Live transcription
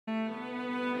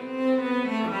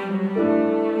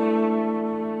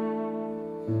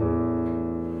Efendim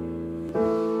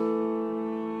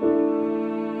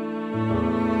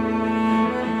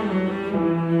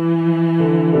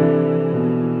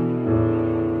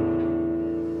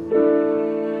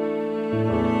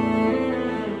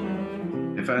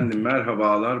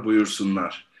merhabalar,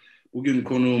 buyursunlar. Bugün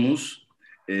konuğumuz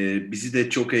bizi de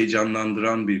çok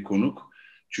heyecanlandıran bir konuk.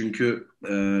 Çünkü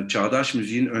çağdaş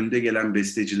müziğin önde gelen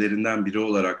bestecilerinden biri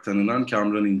olarak tanınan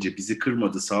Kamran İNCE bizi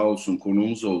kırmadı, sağ olsun,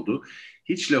 konuğumuz oldu.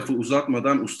 Hiç lafı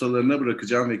uzatmadan ustalarına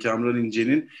bırakacağım ve Kamran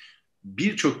İNCE'nin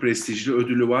birçok prestijli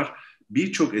ödülü var.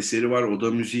 Birçok eseri var,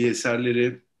 oda müziği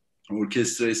eserleri,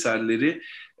 orkestra eserleri.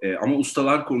 Ama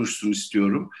ustalar konuşsun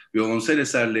istiyorum. Viyolonsel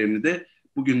eserlerini de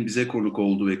bugün bize konuk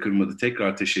oldu ve kırmadı.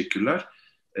 Tekrar teşekkürler.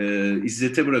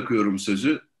 İzzet'e bırakıyorum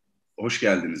sözü. Hoş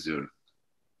geldiniz diyorum.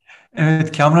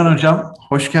 Evet Kamran Hocam,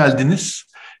 hoş geldiniz.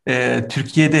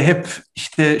 Türkiye'de hep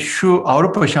işte şu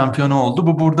Avrupa şampiyonu oldu,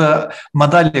 bu burada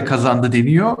madalya kazandı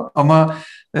deniyor. Ama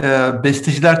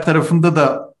besteciler tarafında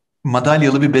da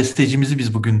madalyalı bir bestecimizi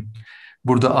biz bugün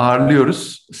burada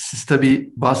ağırlıyoruz. Siz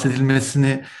tabii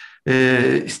bahsedilmesini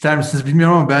ister misiniz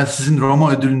bilmiyorum ama ben sizin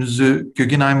Roma ödülünüzü,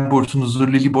 Guggenheim bursunuzu,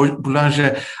 Lili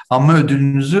Boulanger anma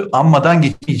ödülünüzü anmadan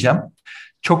geçmeyeceğim.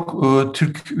 Çok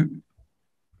Türk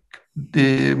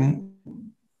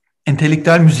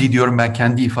entelektüel müziği diyorum ben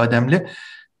kendi ifademle.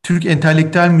 Türk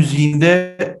entelektüel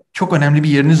müziğinde çok önemli bir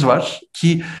yeriniz var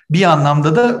ki bir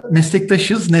anlamda da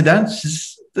meslektaşız. Neden?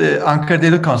 Siz Ankara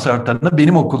Devlet Konservatuvarı'nda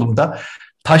benim okulumda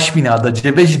taş binada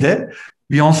Cebeci'de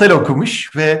viyonsel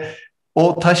okumuş ve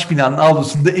o taş binanın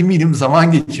avlusunda eminim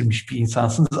zaman geçirmiş bir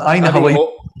insansınız. Aynı Tabii havayı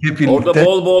hep birlikte.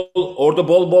 Orada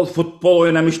bol bol futbol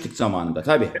oynamıştık zamanında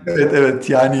tabii. Evet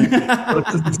yani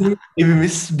bizim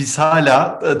evimiz, biz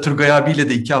hala Turgay abiyle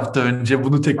de 2 hafta önce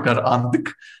bunu tekrar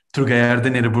andık. Turgay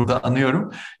Erdener'i burada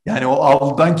anıyorum. Yani o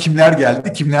avludan kimler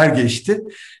geldi, kimler geçti.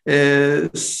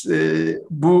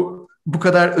 Bu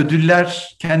kadar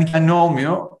ödüller kendi kendine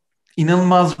olmuyor.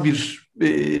 İnanılmaz bir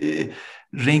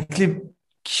renkli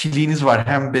kişiliğiniz var.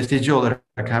 Hem besteci olarak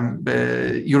hem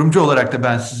yorumcu olarak da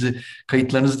ben sizi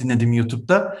kayıtlarınızı dinledim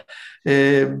YouTube'da.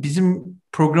 Bizim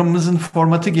programımızın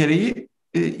formatı gereği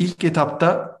ilk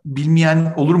etapta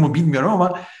bilmeyen olur mu bilmiyorum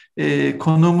ama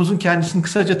konuğumuzun kendisini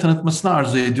kısaca tanıtmasını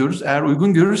arzu ediyoruz. Eğer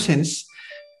uygun görürseniz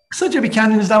kısaca bir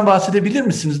kendinizden bahsedebilir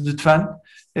misiniz lütfen?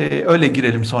 Öyle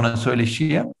girelim sonra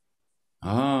söyleşiye.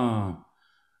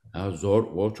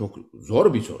 O çok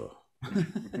zor bir soru.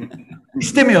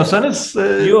 İstemiyorsanız...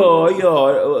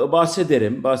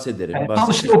 bahsederim.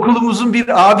 Sonuçta okulumuzun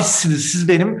bir abisiniz. Siz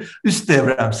benim üst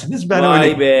devremsiniz. Ben Vay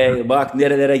öyle... be, bak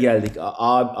nerelere geldik.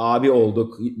 Abi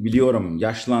olduk, biliyorum,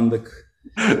 yaşlandık.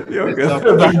 Yok,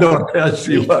 ben de orta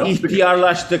yaşlıyım artık.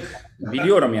 İhtiyarlaştık,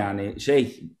 biliyorum yani.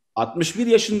 61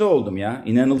 yaşında oldum ya.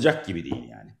 İnanılacak gibi değil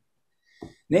yani.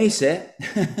 Neyse.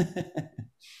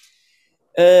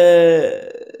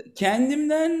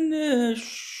 Kendimden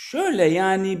şöyle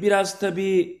yani biraz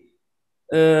tabii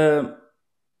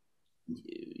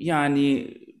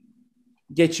yani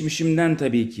geçmişimden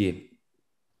tabii ki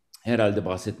herhalde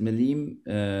bahsetmeliyim.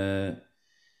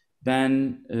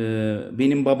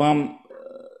 Benim babam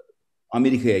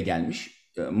Amerika'ya gelmiş,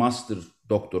 master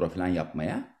doktora falan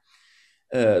yapmaya.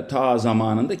 Ta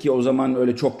zamanında ki o zaman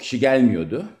öyle çok kişi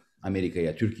gelmiyordu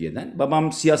Amerika'ya Türkiye'den.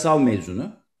 Babam siyasal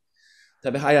mezunu.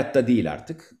 Tabii hayatta değil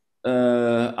artık.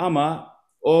 Ama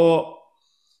o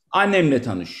annemle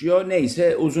tanışıyor.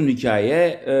 Neyse uzun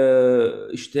hikaye.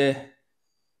 İşte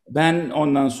ben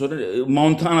ondan sonra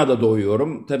Montana'da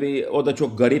doğuyorum. Tabii o da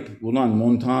çok garip. Ulan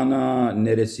Montana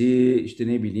neresi? İşte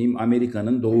ne bileyim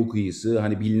Amerika'nın doğu kıyısı,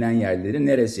 hani bilinen yerleri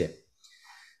neresi?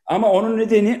 Ama onun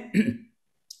nedeni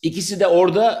ikisi de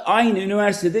orada aynı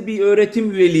üniversitede bir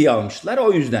öğretim üyeliği almışlar.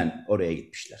 O yüzden oraya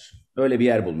gitmişler. Öyle bir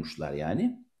yer bulmuşlar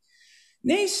yani.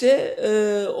 Neyse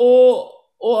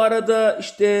o arada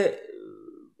işte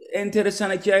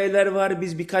enteresan hikayeler var.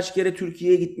 Biz birkaç kere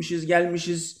Türkiye'ye gitmişiz,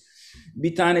 gelmişiz.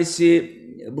 Bir tanesi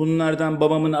bunlardan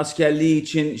babamın askerliği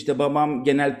için, işte babam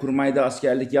Genelkurmay'da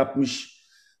askerlik yapmış.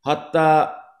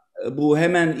 Hatta bu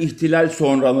hemen ihtilal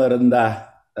sonralarında,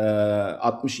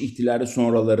 60 ihtilali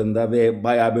sonralarında ve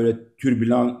bayağı böyle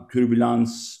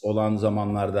türbülans olan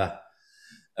zamanlarda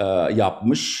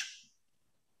yapmış.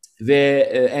 Ve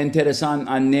enteresan,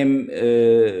 annem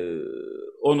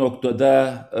o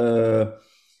noktada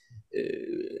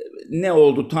ne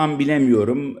oldu tam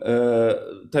bilemiyorum.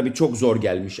 Tabii çok zor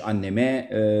gelmiş anneme.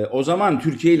 O zaman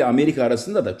Türkiye ile Amerika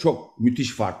arasında da çok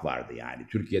müthiş fark vardı yani.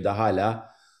 Türkiye'de hala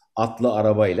atlı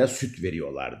arabayla süt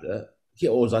veriyorlardı. Ki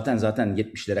o zaten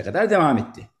 70'lere kadar devam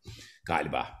etti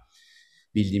galiba.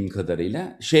 bildiğim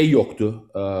kadarıyla. Şey yoktu,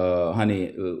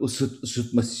 hani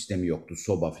ısıtma sistemi yoktu,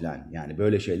 soba falan. Yani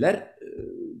böyle şeyler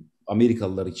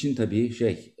Amerikalılar için tabii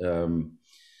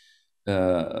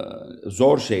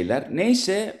zor şeyler.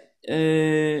 Neyse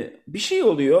bir şey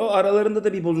oluyor, aralarında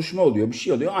da bir bozuşma oluyor, bir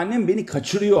şey oluyor. Annem beni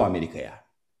kaçırıyor Amerika'ya,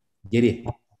 geri.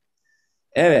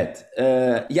 Evet,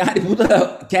 yani bu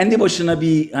da kendi başına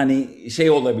bir hani şey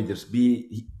olabilir, bir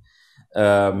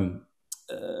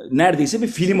neredeyse bir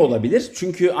film olabilir.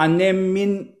 Çünkü annem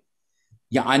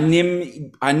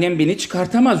beni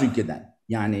çıkartamaz ülkeden.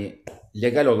 Yani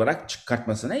legal olarak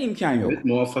çıkartmasına imkan yok. Evet,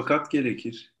 muvaffakat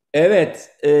gerekir. Evet,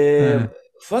 Evet.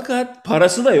 fakat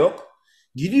parası da yok.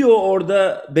 Gidiyor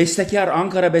orada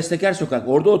Ankara Bestekar Sokak,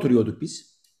 orada oturuyorduk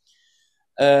biz.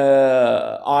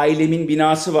 Ailemin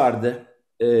binası vardı.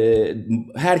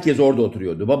 Herkes orada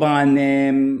oturuyordu.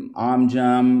 Babaannem,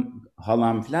 amcam,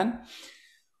 halam filan.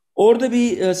 Orada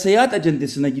bir seyahat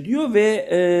acentesine gidiyor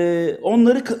ve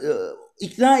onları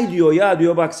ikna ediyor. Ya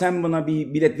diyor, bak sen bana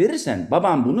bir bilet verirsen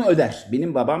babam bunu öder.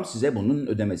 Benim babam size bunun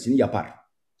ödemesini yapar.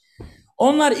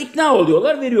 Onlar ikna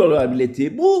oluyorlar, veriyorlar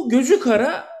bileti. Bu gözü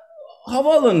kara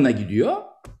havaalanına gidiyor.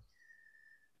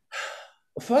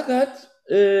 Fakat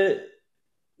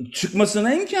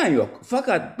çıkmasına imkan yok.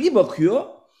 Fakat bir bakıyor,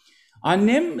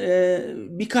 annem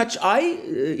birkaç ay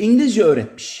İngilizce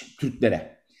öğretmiş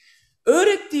Türklere.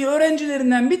 Öğrettiği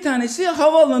öğrencilerinden bir tanesi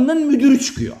havaalanının müdürü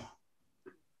çıkıyor.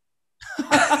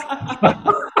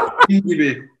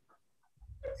 Gibi.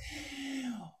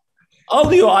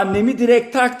 Alıyor annemi,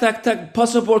 direkt tak tak tak,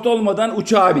 pasaport olmadan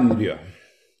uçağa bindiriyor.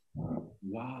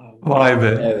 Wow. Vay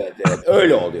be. Evet,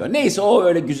 öyle oluyor. Neyse, o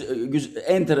öyle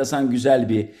enteresan, güzel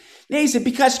bir. Neyse,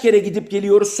 birkaç kere gidip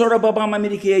geliyoruz. Sonra babam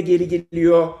Amerika'ya geri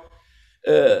geliyor.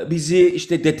 Bizi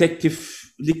işte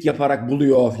detektiflik yaparak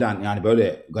buluyor falan. Yani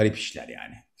böyle garip işler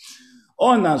yani.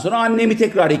 Ondan sonra annemi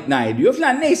tekrar ikna ediyor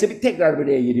falan. Neyse, tekrar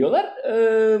buraya geliyorlar.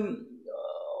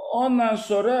 Ondan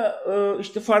sonra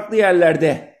işte farklı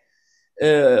yerlerde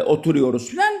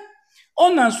oturuyoruz falan.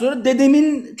 Ondan sonra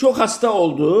dedemin çok hasta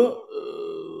olduğu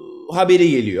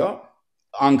haberi geliyor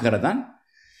Ankara'dan.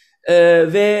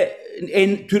 Ve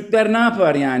Türkler ne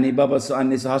yapar yani, babası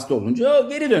annesi hasta olunca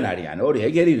geri döner yani, oraya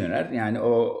geri döner. Yani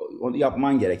o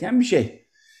yapman gereken bir şey.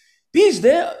 Biz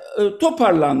de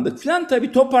toparlandık falan.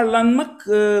 Tabii toparlanmak,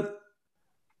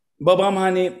 babam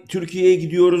hani Türkiye'ye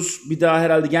gidiyoruz bir daha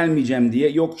herhalde gelmeyeceğim diye.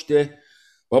 Yok işte,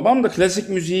 babam da klasik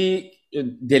müziği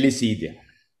delisiydi.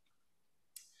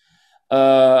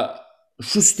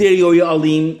 Şu stereoyu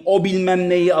alayım, o bilmem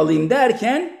neyi alayım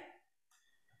derken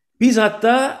biz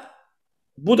hatta,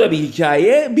 bu da bir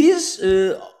hikaye, biz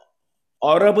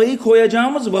arabayı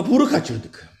koyacağımız vapuru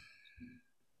kaçırdık.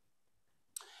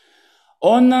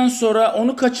 Ondan sonra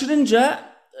onu kaçırınca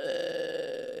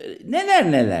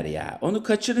neler ya, onu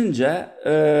kaçırınca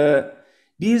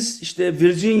biz işte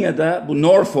Virginia'da, bu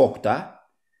Norfolk'ta,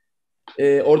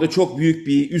 orada çok büyük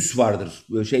bir üs vardır,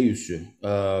 şey üssü.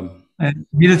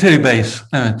 Military base.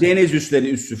 Evet. Deniz üsleri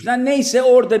üssü falan. Neyse,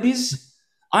 orada biz,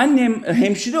 annem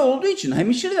hemşire olduğu için,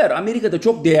 hemşireler Amerika'da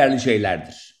çok değerli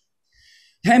şeylerdir.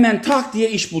 Hemen tak diye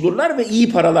iş bulurlar ve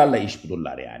iyi paralarla iş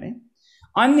bulurlar yani.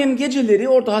 Annem geceleri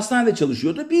orada hastanede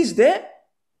çalışıyordu. Biz de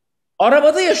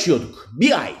arabada yaşıyorduk.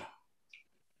 Bir ay.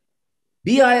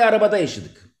 Bir ay arabada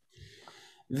yaşadık.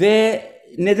 Ve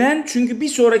neden? Çünkü bir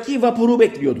sonraki vapuru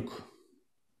bekliyorduk.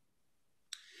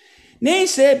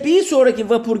 Neyse, bir sonraki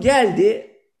vapur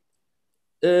geldi.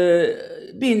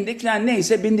 Bindik lan,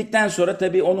 neyse, bindikten sonra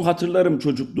tabii onu hatırlarım,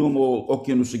 çocukluğum, o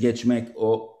okyanusu geçmek,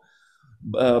 o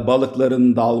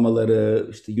balıkların dalmaları,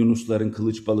 işte yunusların,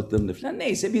 kılıç balıklarını falan.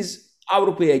 Neyse, biz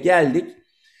Avrupa'ya geldik.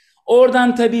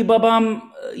 Oradan tabii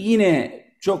babam yine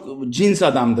çok cins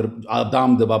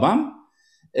adamdı babam.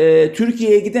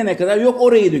 Türkiye'ye gidene kadar yok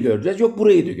orayı da göreceğiz, yok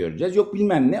burayı da göreceğiz, yok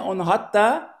bilmem ne. Onu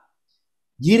hatta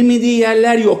girmediği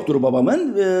yerler yoktur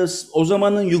babamın. O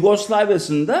zamanın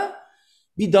Yugoslavya'sında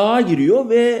bir dağa giriyor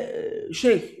ve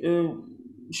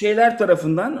şeyler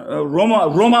tarafından,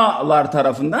 Romalar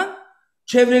tarafından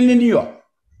çevreleniyor.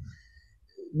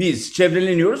 Biz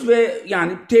çevreleniyoruz ve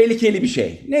yani tehlikeli bir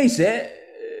şey. Neyse,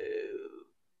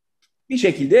 bir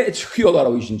şekilde çıkıyorlar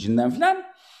o işin içinden falan.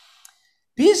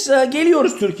 Biz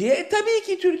geliyoruz Türkiye'ye. Tabii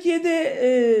ki Türkiye'de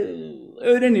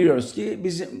öğreniyoruz ki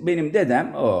benim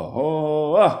dedem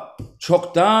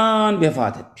çoktan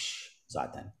vefat etmiş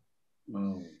zaten.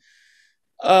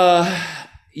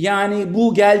 Yani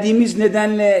bu geldiğimiz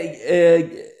nedenle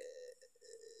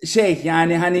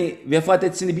yani hani vefat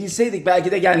etsini bilseydik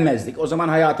belki de gelmezdik. O zaman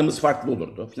hayatımız farklı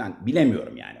olurdu falan.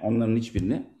 Bilemiyorum yani onların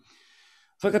hiçbirini.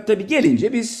 Fakat tabii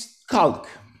gelince biz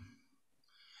kaldık.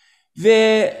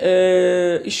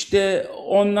 Ve işte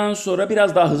ondan sonra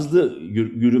biraz daha hızlı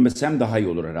yürümesem daha iyi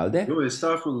olur herhalde. Yok,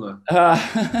 estağfurullah.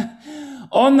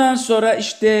 Ondan sonra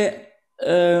işte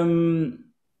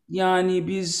yani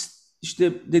biz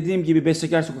işte dediğim gibi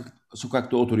Bestekar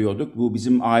sokakta oturuyorduk. Bu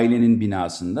bizim ailenin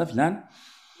binasında filan.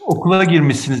 Okula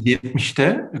girmişsiniz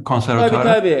 70'te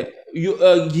konservatuvara. Tabii.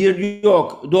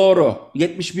 Yok, doğru.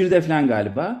 71'de falan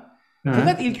galiba. Evet.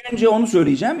 Fakat ilk önce onu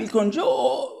söyleyeceğim. İlk önce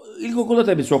o ilkokula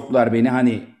tabii soktular beni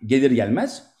hani gelir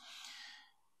gelmez.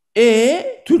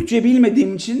 Türkçe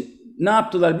bilmediğim için ne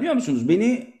yaptılar biliyor musunuz?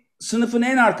 Beni sınıfın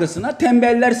en arkasına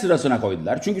tembeller sırasına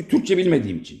koydular. Çünkü Türkçe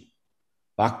bilmediğim için.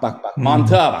 Bak.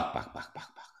 Mantığa bak.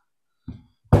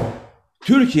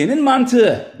 Türkiye'nin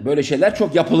mantığı. Böyle şeyler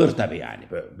çok yapılır tabii yani.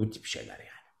 Böyle, bu tip şeyler yani.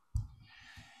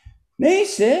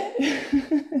 Neyse.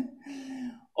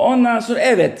 Ondan sonra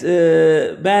evet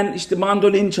ben işte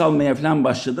mandolin çalmaya falan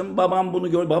başladım. Babam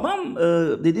bunu gördü. Babam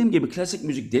dediğim gibi klasik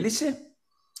müzik delisi.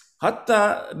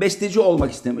 Hatta besteci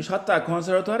olmak istemiş. Hatta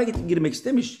konservatuvara girmek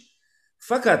istemiş.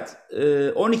 Fakat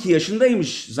 12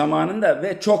 yaşındaymış zamanında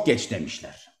ve çok geç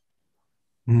demişler.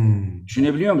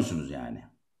 Düşünebiliyor musunuz yani?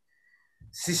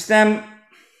 Sistem...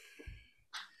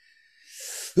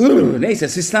 Neyse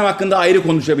sistem hakkında ayrı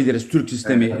konuşabiliriz. Türk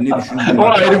sistemi ne düşündüğüm. O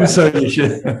ayrı bir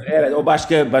söyleşi. Evet, o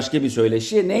başka bir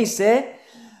söyleşi. Neyse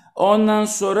ondan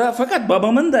sonra fakat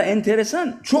babamın da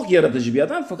enteresan, çok yaratıcı bir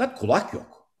adam fakat kulak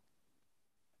yok.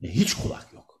 Hiç kulak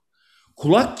yok.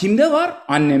 Kulak kimde var?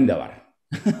 Annemde var.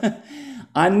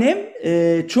 Annem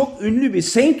çok ünlü bir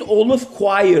Saint Olaf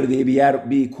Choir diye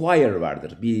bir choir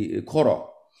vardır. Bir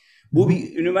koro. Bu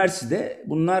bir üniversite.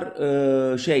 Bunlar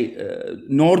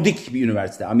Nordik bir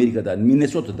üniversite Amerika'da,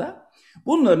 Minnesota'da.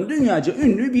 Bunların dünyaca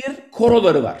ünlü bir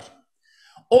koroları var.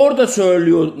 Orada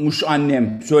söylüyormuş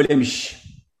annem, söylemiş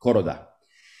koroda.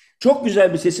 Çok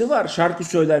güzel bir sesi var, şarkı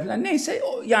söyler falan. Neyse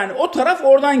yani o taraf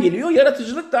oradan geliyor.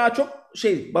 Yaratıcılık daha çok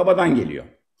babadan geliyor.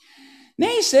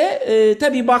 Neyse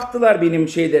tabii baktılar benim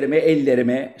şeylerime,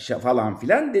 ellerime falan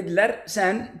filan. Dediler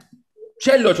sen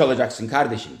cello çalacaksın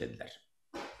kardeşim dediler.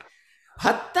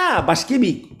 Hatta başka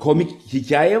bir komik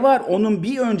hikaye var. Onun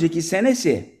bir önceki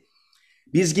senesi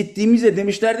biz gittiğimizde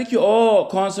demişlerdi ki o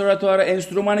konservatuvara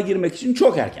enstrümana girmek için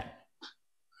çok erken.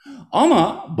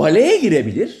 Ama baleye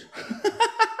girebilir.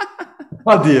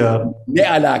 Hadi ya. Ne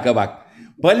alaka bak.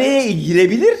 Baleye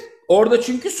girebilir. Orada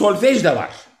çünkü solfej de var.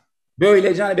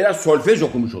 Böylece hani biraz solfej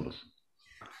okumuş olur.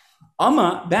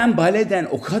 Ama ben baleden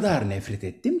o kadar nefret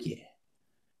ettim ki.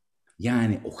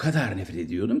 Yani o kadar nefret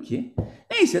ediyordum ki.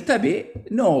 Neyse tabii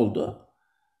ne oldu?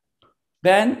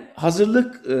 Ben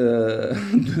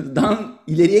hazırlıktan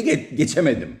ileriye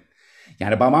geçemedim.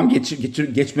 Yani babam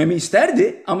geçmemi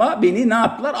isterdi ama beni ne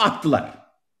yaptılar? Attılar.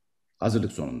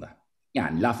 Hazırlık sonunda.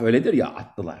 Yani laf öyledir ya,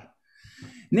 attılar.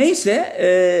 Neyse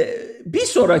bir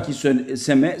sonraki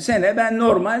sene ben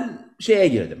normal şeye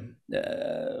girdim.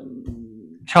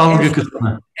 Çalgı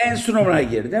kısmına. Enstrümana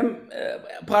girdim.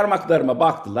 Parmaklarıma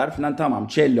baktılar falan, tamam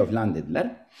cello falan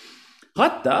dediler.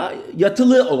 Hatta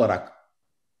yatılı olarak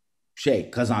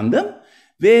kazandım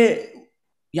ve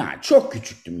yani çok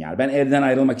küçüktüm yani. Ben evden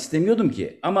ayrılmak istemiyordum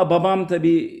ki. Ama babam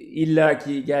tabii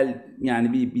illaki gel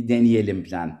yani bir deneyelim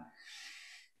falan.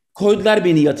 Koydular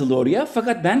beni yatılı oraya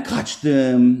fakat ben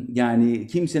kaçtım. Yani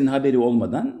kimsenin haberi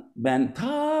olmadan ben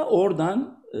ta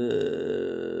oradan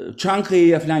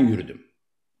Çankaya'ya falan yürüdüm.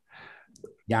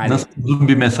 Yani, nasıl uzun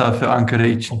bir mesafe Ankara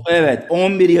için? Evet,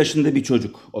 11 yaşında bir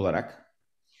çocuk olarak.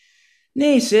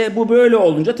 Neyse bu böyle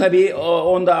olunca tabii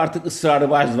onda artık ısrarı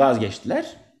vazgeçtiler.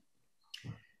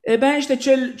 Ben işte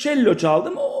cello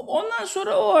çaldım. Ondan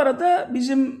sonra o arada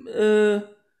bizim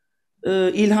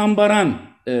İlhan Baran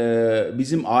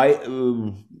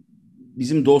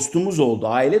bizim dostumuz oldu,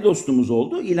 aile dostumuz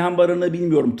oldu. İlhan Baran'ı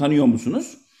bilmiyorum, tanıyor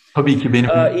musunuz? Tabii ki benim.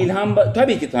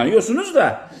 Tabii ki tanıyorsunuz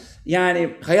da yani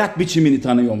hayat biçimini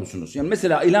tanıyor musunuz? Yani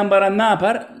mesela İlhan Baran ne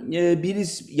yapar?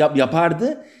 Birisi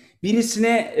yapardı.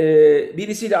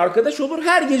 Birisiyle arkadaş olur.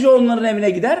 Her gece onların evine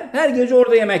gider. Her gece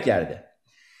orada yemek yerdi.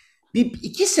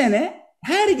 2 sene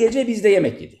her gece bizde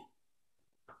yemek yedi.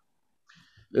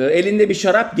 Elinde bir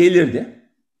şarap gelirdi.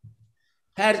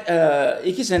 Her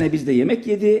 2 sene bizde yemek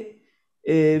yedi.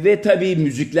 Ve tabii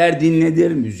müzikler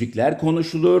dinlenir, müzikler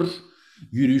konuşulur,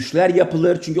 yürüyüşler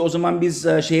yapılır. Çünkü o zaman biz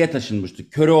şeye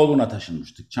taşınmıştık, Köroğlu'na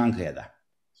taşınmıştık, Çankaya'da.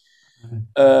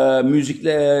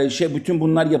 Müzikle bütün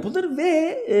bunlar yapılır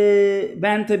ve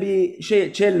ben tabii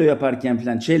cello yaparken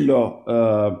falan cello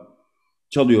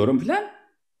çalıyorum falan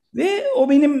ve o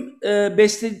benim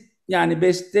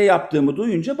beste yaptığımı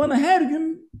duyunca bana her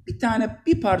gün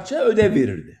bir parça ödev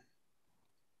verirdi.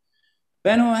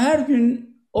 Ben o her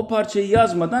gün o parçayı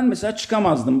yazmadan mesela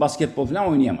çıkamazdım, basketbol falan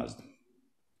oynayamazdım.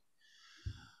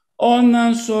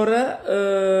 Ondan sonra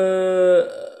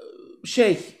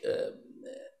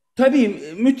tabii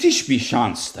müthiş bir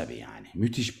şans tabii yani.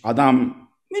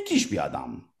 Müthiş bir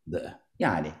adamdı.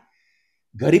 Yani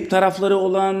garip tarafları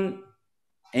olan,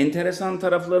 enteresan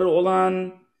tarafları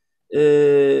olan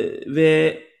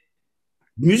ve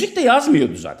müzik de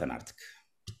yazmıyordu zaten artık.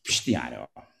 Bitmişti yani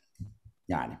o.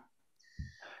 Yani.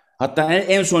 Hatta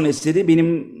en son eseri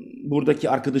benim buradaki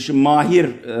arkadaşım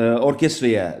Mahir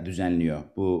orkestraya düzenliyor.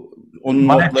 Onun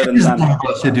notlarından.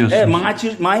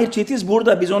 bahsediyorsunuz. Mahir Çetiz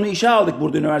burada. Biz onu işe aldık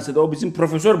burada üniversitede. O bizim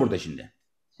profesör burada şimdi.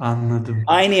 Anladım.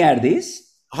 Aynı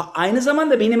yerdeyiz. Aynı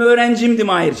zamanda benim öğrencimdi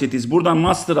Mahir Çetiz. Buradan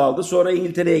master aldı. Sonra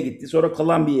İngiltere'ye gitti. Sonra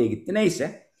Columbia'ya gitti.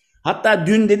 Neyse. Hatta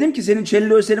dün dedim ki senin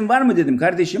cello eserin var mı dedim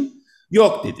kardeşim.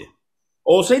 Yok dedi.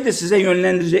 Olsaydı size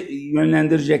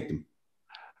yönlendirecektim.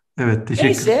 Evet, teşekkür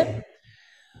ederim. Neyse.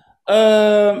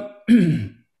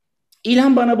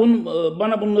 İlhan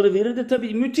bana bunları verirdi.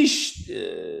 Tabii müthiş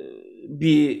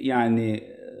bir yani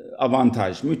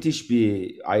avantaj, müthiş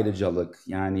bir ayrıcalık.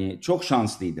 Yani çok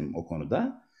şanslıydım o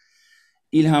konuda.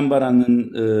 İlhan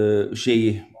Baran'ın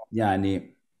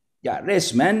yani ya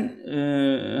resmen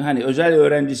hani özel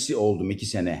öğrencisi oldum 2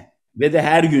 sene ve de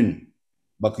her gün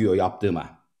bakıyor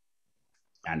yaptığıma.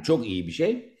 Yani çok iyi bir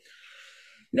şey.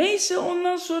 Neyse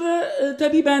ondan sonra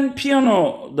tabii ben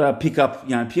piyanoda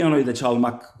yani piyanoyu da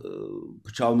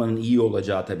çalmanın iyi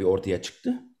olacağı tabii ortaya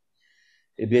çıktı.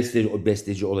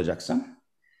 Besteci olacaksam.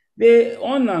 Ve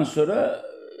ondan sonra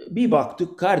bir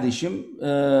baktık kardeşim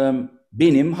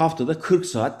benim haftada 40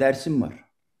 saat dersim var.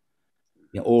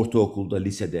 Ya ortaokulda,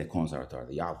 lisede,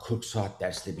 konservatuvarda. Ya 40 saat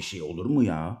dersle bir şey olur mu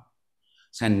ya?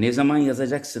 Sen ne zaman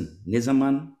yazacaksın? Ne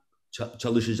zaman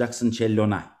çalışacaksın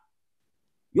cellona?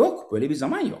 Yok, böyle bir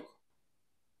zaman yok.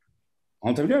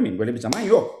 Anlatabiliyor muyum? Böyle bir zaman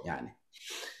yok yani.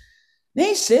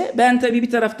 Neyse ben tabii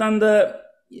bir taraftan da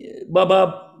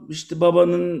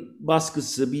babanın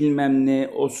baskısı bilmem ne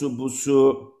osu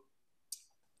busu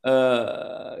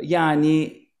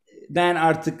yani ben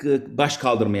artık baş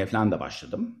kaldırmaya falan da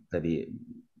başladım. Tabii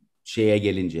şeye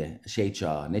gelince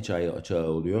ne çağı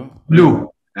oluyor? Blue.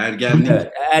 Ergenlik.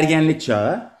 Evet, ergenlik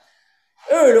çağı.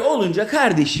 Öyle olunca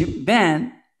kardeşim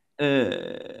ben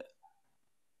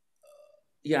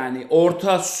yani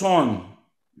orta son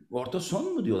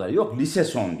mu diyorlar? Yok, lise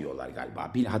son diyorlar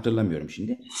galiba. Hatırlamıyorum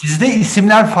şimdi. Sizde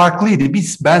isimler farklıydı.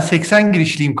 Ben 80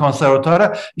 girişliyim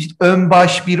konservatuvara. İşte ön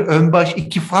baş 1, ön baş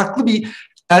 2 farklı bir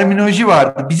terminoloji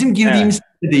vardı. Bizim girdiğimiz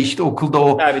de işte okulda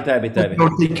o. Tabii.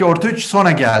 Orta 2, orta 3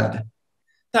 sonra geldi.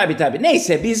 Tabii.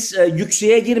 Neyse biz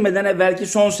yükseğe girmeden evvelki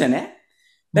son sene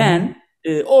ben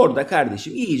orada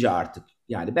kardeşim iyice artık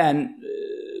yani ben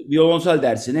viyolonsel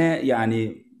dersine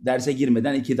yani derse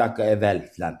girmeden 2 dakika evvel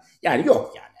falan. Yani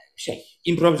yok yani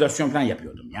improvizasyon falan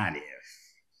yapıyordum yani.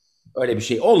 Öyle bir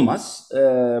şey olmaz.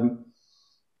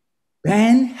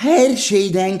 Ben her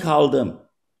şeyden kaldım.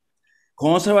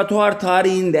 Konservatuvar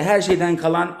tarihinde her şeyden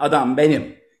kalan adam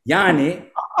benim. Yani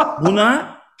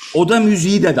buna oda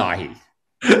müziği de dahil.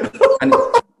 Hani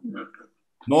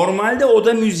normalde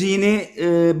oda müziğini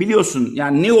biliyorsun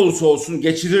yani ne olursa olsun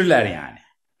geçirirler yani.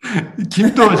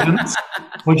 Kimdi hocanız?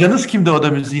 Hocanız kimdi oda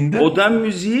müziğinde? Oda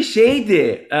müziği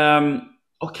şeydi.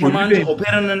 O kemancı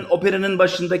operanın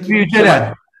başındaki.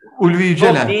 Ulvi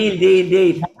Yücelen. Yok değil.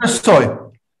 İlhan Özsoy.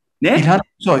 Ne?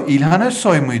 İlhan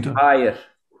Özsoy muydu? Hayır.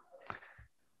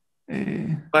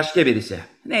 Başka birisi.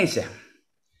 Neyse.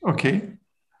 Okey.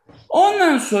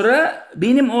 Ondan sonra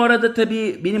benim o arada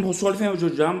tabii benim solfej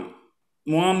hocam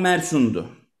Muammer Sun'du.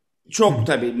 Çok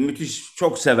tabii müthiş,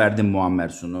 çok severdim Muammer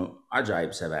Sun'u.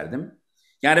 Acayip severdim.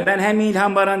 Yani ben hem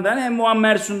İlhan Baran'dan hem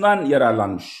Muammer Sun'dan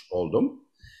yararlanmış oldum.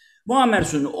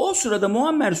 O sırada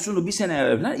Muammer Sun'u bir sene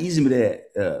evvel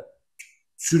İzmir'e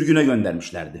sürgüne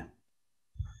göndermişlerdi.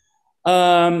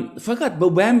 Fakat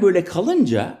ben böyle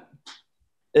kalınca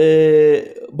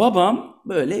babam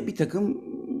böyle bir takım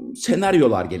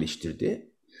senaryolar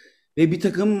geliştirdi ve bir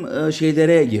takım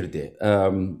şeylere girdi.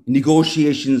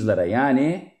 Negotiations'lara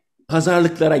yani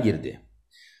pazarlıklara girdi.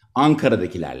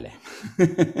 Ankara'dakilerle.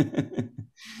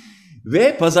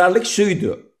 Ve pazarlık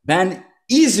şuydu. Ben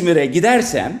İzmir'e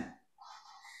gidersem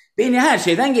beni her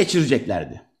şeyden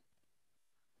geçireceklerdi.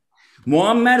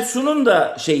 Muammer Sun'un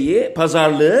da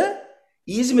pazarlığı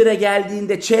İzmir'e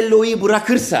geldiğinde cello'yu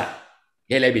bırakırsa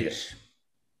gelebilir.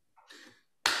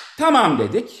 Tamam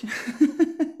dedik.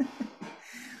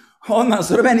 Ondan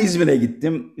sonra ben İzmir'e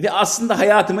gittim ve aslında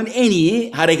hayatımın en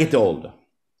iyi hareketi oldu.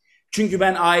 Çünkü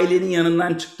ben ailenin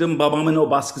yanından çıktım, babamın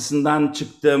o baskısından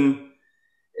çıktım.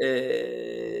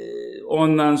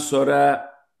 Ondan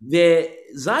sonra Ve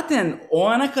zaten o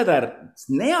ana kadar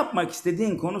ne yapmak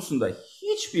istediğin konusunda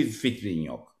hiçbir fikrin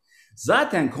yok.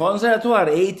 Zaten konservatuvar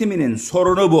eğitiminin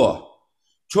sorunu bu.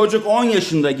 Çocuk 10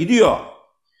 yaşında gidiyor.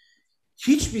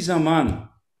 Hiçbir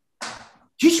zaman,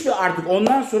 artık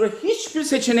ondan sonra hiçbir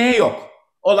seçeneği yok.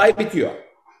 Olay bitiyor.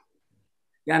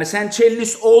 Yani sen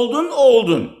cellist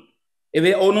oldun.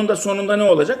 Ve onun da sonunda ne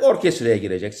olacak? Orkestraya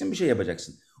gireceksin, bir şey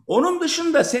yapacaksın. Onun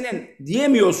dışında senin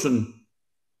diyemiyorsun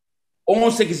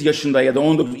 18 yaşında ya da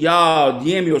 19 ya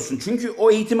diyemiyorsun. Çünkü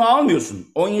o eğitimi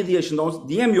almıyorsun. 17 yaşında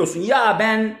diyemiyorsun. Ya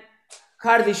ben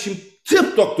kardeşim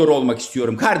tıp doktoru olmak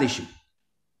istiyorum kardeşim.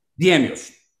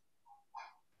 Diyemiyorsun.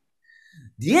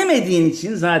 Diyemediğin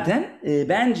için zaten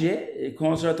bence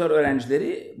konservatuvar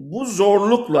öğrencileri bu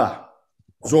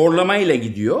zorlamayla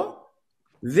gidiyor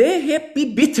ve hep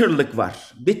bir bitterlık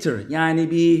var. Bitter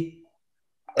yani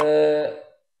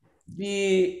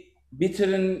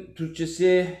bitter'ın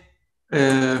Türkçesi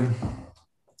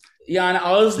yani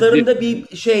ağızlarında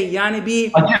bir şey yani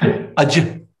bir acı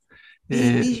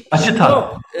acı tat.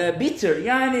 Yok, bitter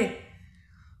yani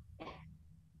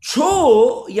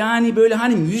çoğu yani böyle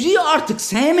hani müziği artık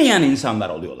sevmeyen insanlar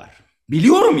oluyorlar.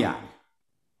 Biliyorum yani.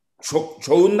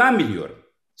 Çoğundan biliyorum.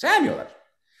 Sevmiyorlar.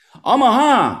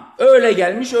 Ama öyle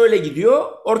gelmiş öyle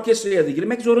gidiyor. Orkestraya da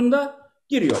girmek zorunda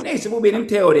giriyor. Neyse bu benim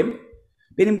teorim.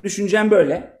 Benim düşüncem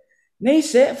böyle.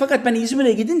 Neyse fakat ben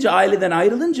İzmir'e gidince aileden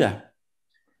ayrılınca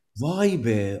vay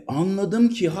be anladım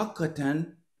ki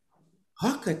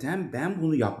hakikaten ben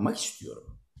bunu yapmak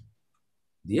istiyorum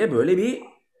diye böyle bir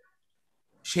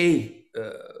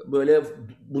böyle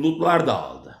bulutlar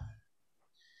dağıldı.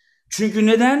 Çünkü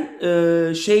neden?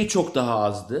 Çok daha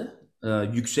azdı.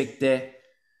 Yüksekte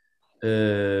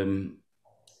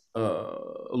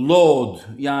load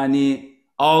yani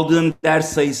aldığın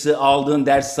ders sayısı, aldığın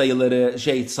ders sayıları,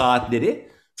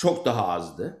 saatleri çok daha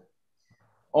azdı.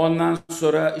 Ondan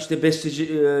sonra işte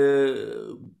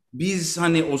biz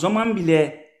hani o zaman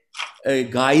bile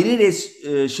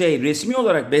resmi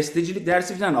olarak bestecilik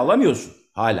dersi falan alamıyorsun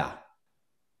hala.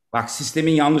 Bak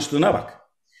sistemin yanlışlığına bak.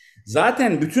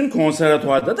 Zaten bütün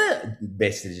konservatuvarda da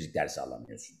bestecilik dersi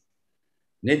alamıyorsun.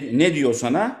 Ne diyor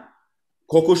sana?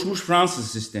 Kokuşmuş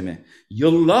Fransız sistemi.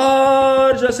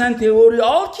 Yıllarca sen teori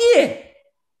al ki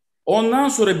ondan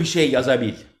sonra bir şey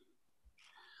yazabil.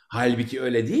 Halbuki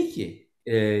öyle değil ki.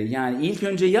 Yani ilk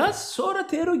önce yaz sonra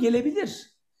teori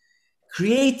gelebilir.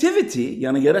 Creativity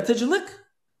yani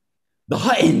yaratıcılık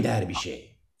daha ender bir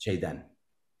şeyden.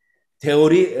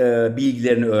 Teori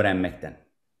bilgilerini öğrenmekten.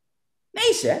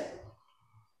 Neyse.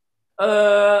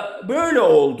 Böyle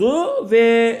oldu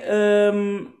ve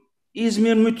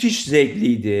İzmir müthiş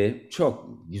zevkliydi. Çok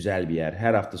güzel bir yer.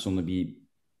 Her hafta sonu bir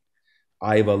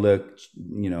Ayvalık,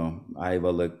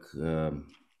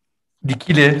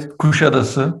 Dikili,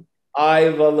 Kuşadası.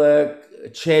 Ayvalık,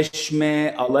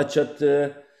 Çeşme,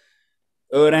 Alaçatı.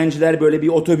 Öğrenciler böyle bir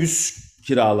otobüs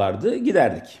kiralardı.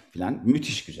 Giderdik falan.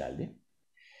 Müthiş güzeldi.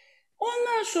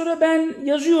 Ondan sonra ben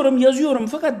yazıyorum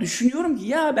fakat düşünüyorum ki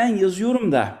ya ben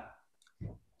yazıyorum da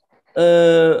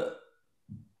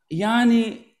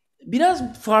yani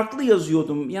biraz farklı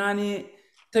yazıyordum. Yani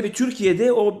tabii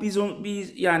Türkiye'de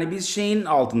biz şeyin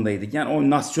altındaydık. Yani o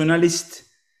nasyonalist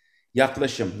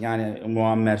yaklaşım. Yani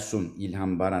Muammer Sun,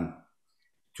 İlhan Baran,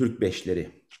 Türk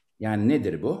Beşleri. Yani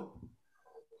nedir bu?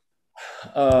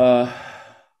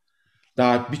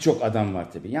 Daha birçok adam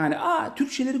var tabii. Yani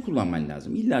Türkçeleri kullanman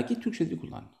lazım. İlla ki Türkçeleri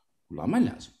kullanman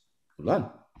lazım.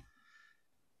 Kullan.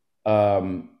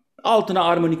 Altına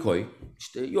armoni koy.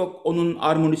 İşte yok onun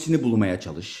armonisini bulmaya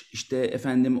çalış. İşte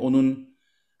efendim onun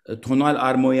functional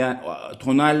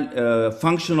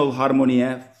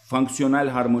harmoniye, fonksiyonel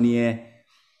harmoniye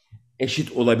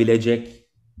eşit olabilecek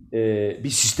bir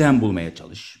sistem bulmaya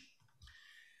çalış.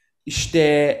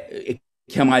 İşte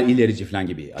Kemal İlerici falan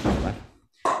gibi adamlar.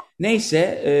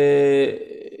 Neyse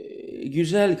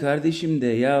güzel kardeşim de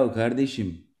ya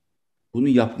kardeşim bunu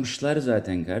yapmışlar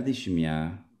zaten kardeşim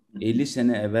ya. 50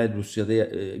 sene evvel Rusya'da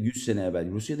 100 sene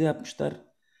evvel Rusya'da yapmışlar.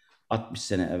 60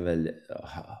 sene evvel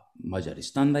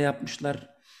Macaristan'da yapmışlar.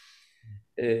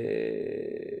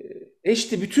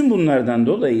 İşte bütün bunlardan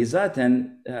dolayı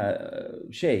zaten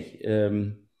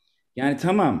yani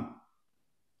tamam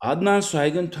Adnan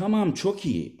Saygın tamam çok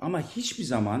iyi ama hiçbir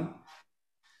zaman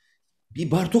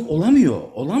bir Bartok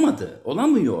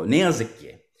olamıyor ne yazık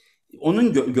ki.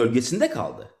 Onun gölgesinde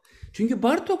kaldı. Çünkü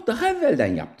Bartok daha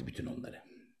evvelden yaptı bütün onları.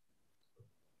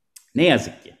 Ne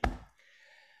yazık ki.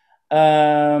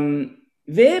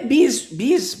 Ve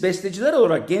biz besteciler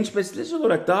olarak, genç besteciler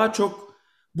olarak daha çok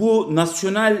bu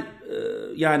nasyonal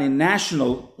yani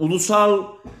national, ulusal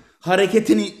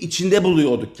hareketinin içinde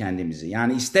buluyorduk kendimizi.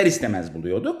 Yani ister istemez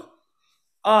buluyorduk.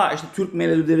 İşte Türk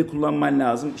melodileri kullanman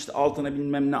lazım, işte altına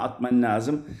bilmem ne atman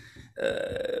lazım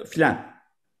filan.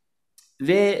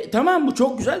 Ve tamam, bu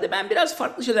çok güzel de ben biraz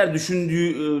farklı şeyler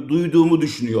duyduğumu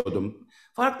düşünüyordum.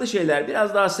 Farklı şeyler,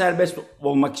 biraz daha serbest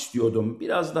olmak istiyordum.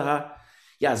 Biraz daha,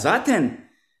 ya zaten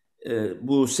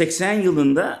bu 80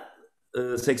 yılın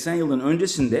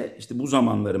öncesinde, işte bu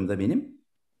zamanlarımda benim,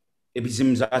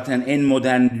 bizim zaten en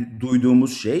modern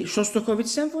duyduğumuz şey Shostakovich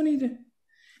Senfoni'ydi.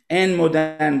 En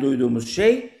modern duyduğumuz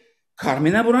şey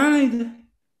Carmina Burana'ydı.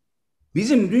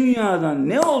 Bizim dünyadan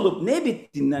ne olup ne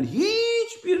bittiğinden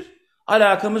hiçbir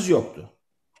alakamız yoktu.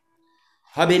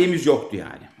 Haberimiz yoktu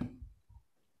yani.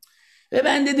 Ve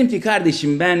ben dedim ki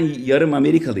kardeşim, ben yarım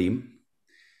Amerikalıyım.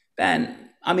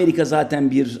 Amerika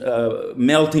zaten bir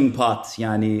melting pot,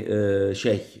 yani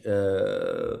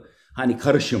hani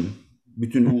karışım.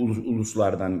 Bütün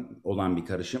uluslardan olan bir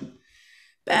karışım.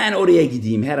 Ben oraya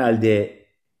gideyim, herhalde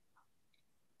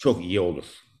çok iyi olur.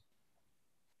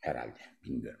 Herhalde,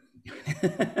 bilmiyorum.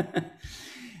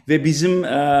 Ve bizim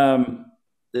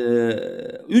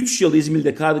 3 yıl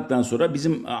İzmir'de kaldıktan sonra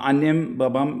bizim annem,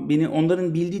 babam,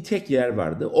 onların bildiği tek yer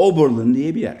vardı. Oberlin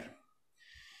diye bir yer.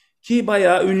 Ki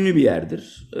bayağı ünlü bir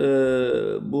yerdir.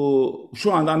 Bu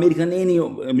şu anda Amerika'nın en iyi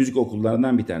müzik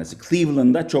okullarından bir tanesi.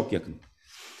 Cleveland'a çok yakın.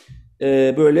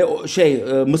 Böyle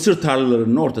mısır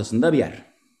tarlalarının ortasında bir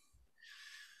yer.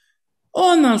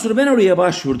 Ondan sonra ben oraya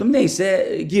başvurdum.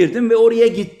 Neyse, girdim ve oraya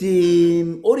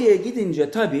gittim. Oraya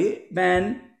gidince tabii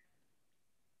ben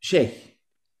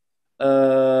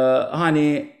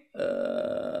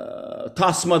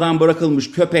tasmadan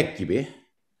bırakılmış köpek gibi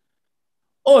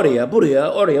oraya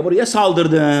buraya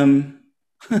saldırdım.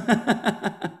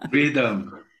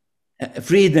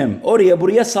 Freedom. Oraya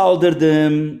buraya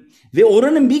saldırdım. Ve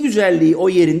oranın bir güzelliği, o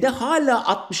yerinde hala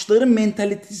 60'ların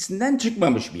mentalitesinden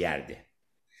çıkmamış bir yerdi.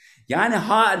 Yani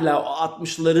hala o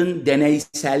 60'ların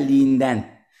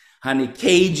deneyselliğinden, hani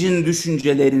Cage'in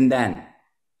düşüncelerinden,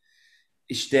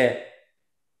 işte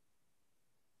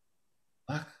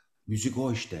bak müzik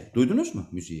o işte. Duydunuz mu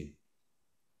müziği?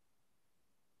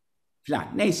 Falan.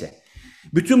 Neyse.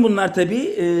 Bütün bunlar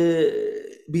tabii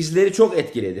bizleri çok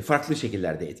etkiledi. Farklı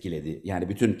şekillerde etkiledi. Yani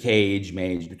bütün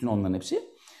Cage, bütün onların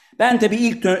hepsi. Ben tabii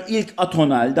ilk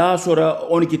atonal, daha sonra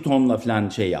 12 tonla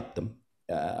falan yaptım.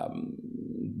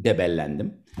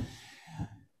 Debellendim.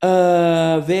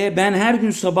 Ve ben her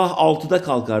gün sabah 6'da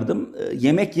kalkardım.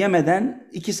 Yemek yemeden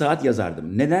 2 saat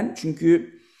yazardım. Neden?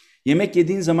 Çünkü yemek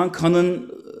yediğin zaman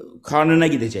karnına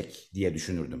gidecek diye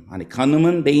düşünürdüm. Hani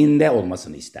kanımın beyinde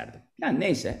olmasını isterdim. Yani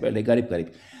neyse, böyle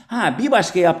garip. Bir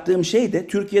başka yaptığım şey de,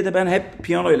 Türkiye'de ben hep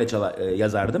piyanoyla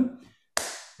yazardım.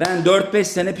 Ben 4-5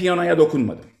 sene piyanoya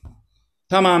dokunmadım.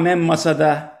 Tamamen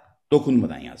masada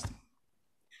dokunmadan yazdım.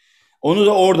 Onu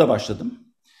da orada başladım.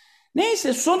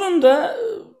 Neyse, sonunda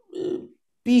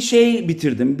bir şey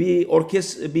bitirdim. Bir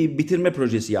bitirme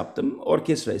projesi yaptım.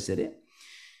 Orkestra eseri.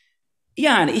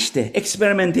 Yani işte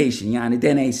experimentation, yani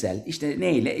deneysel. İşte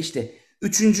neyle? İşte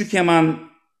 3.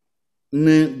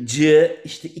 kemanıcı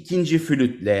işte 2.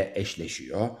 flütle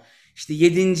eşleşiyor. İşte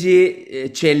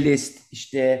 7. cellist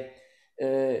işte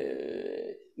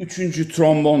 3.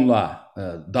 trombonla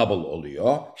double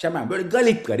oluyor. İşte ben böyle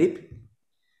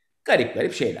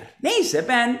garip şeyler. Neyse,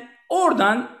 ben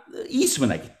oradan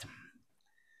Eastman'a gittim.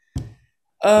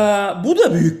 Bu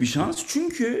da büyük bir şans,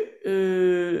 çünkü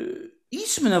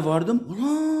Eastman'a vardım.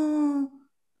 Ulan,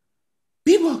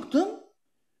 bir baktım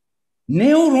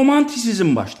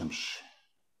neo-romantizm başlamış.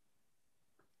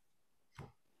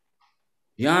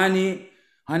 Yani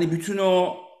hani bütün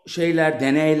o şeyler,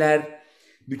 deneyler,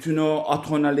 bütün o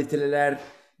atonaliteler,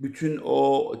 bütün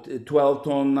o 12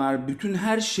 tonlar, bütün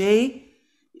her şey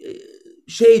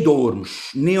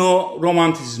doğurmuş.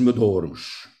 Neo-romantizmi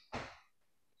doğurmuş.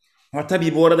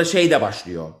 Tabii bu arada de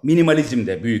başlıyor. Minimalizm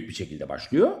de büyük bir şekilde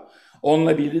başlıyor.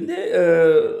 Onunla birlikte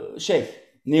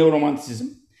neo-romantizm.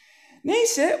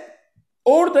 Neyse,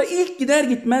 orada ilk gider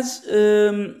gitmez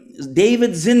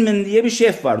David Zinman diye bir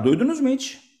şef var. Duydunuz mu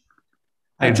hiç?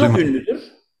 Yani çok ünlüdür.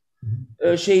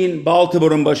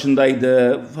 Baltimore'un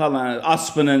başındaydı falan.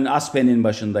 Aspen'in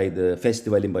başındaydı.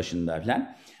 Festivalin başında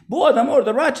falan. Bu adam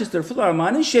orada Rochester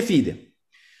Philharmonic'in şefiydi.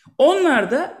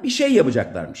 Onlar da bir şey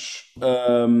yapacaklarmış.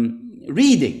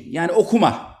 Reading, yani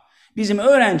okuma. Bizim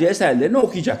öğrenci eserlerini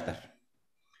okuyacaklar.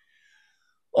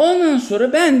 Ondan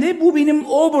sonra ben de bu benim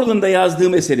Oberlin'da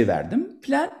yazdığım eseri verdim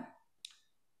falan.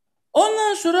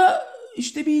 Ondan sonra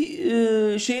işte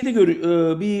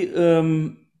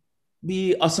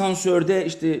bir asansörde,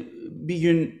 işte bir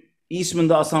gün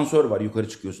Eastman'da asansör var, yukarı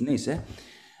çıkıyorsun, neyse.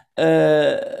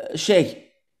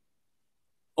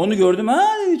 Onu gördüm. Ha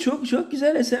dedi, çok çok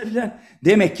güzel eser falan.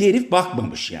 Demek ki herif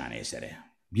bakmamış yani esere.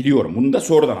 Biliyorum. Bunu da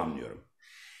sonradan anlıyorum.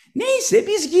 Neyse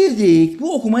biz girdik.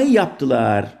 Bu okumayı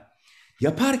yaptılar.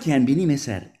 Yaparken benim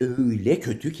eser öyle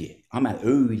kötü ki, ama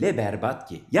öyle berbat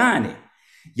ki. Yani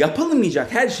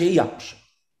yapılmayacak her şeyi yapmışım.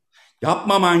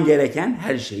 Yapmaman gereken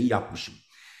her şeyi yapmışım.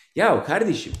 Ya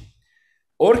kardeşim,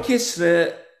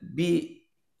 orkestra bir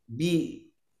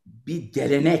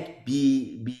gelenek,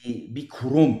 bir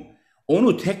kurum.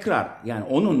 Onu tekrar, yani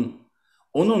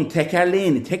onun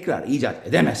tekerleğini tekrar icat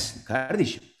edemezsin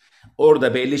kardeşim.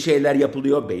 Orada belli şeyler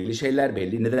yapılıyor, belli şeyler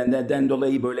belli nedenlerden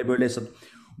dolayı böyle.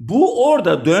 Bu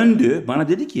orada döndü, bana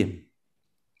dedi ki,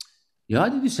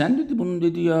 ya dedi sen dedi bunun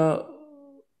dedi ya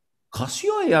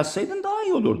Casio'ya yazsaydın daha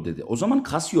iyi olur dedi. O zaman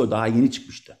Casio daha yeni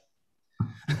çıkmıştı.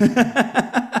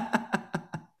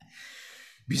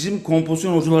 Bizim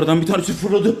kompozisyon hocalardan bir tanesi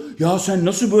fırladı. Ya sen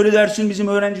nasıl böyle dersin bizim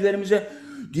öğrencilerimize,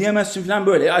 diyemezsin falan,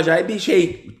 böyle acayip bir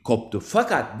şey koptu.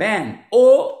 Fakat ben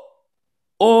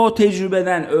o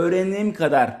tecrübeden öğrendiğim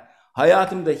kadar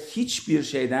hayatımda hiçbir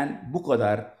şeyden bu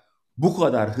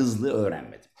kadar hızlı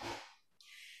öğrenmedim.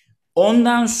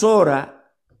 Ondan sonra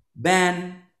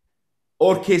ben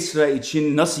orkestra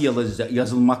için nasıl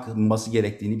yazılması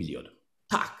gerektiğini biliyordum.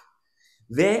 Tak.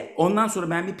 Ve ondan sonra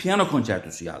ben bir piyano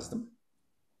konçertosu yazdım.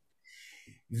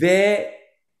 Ve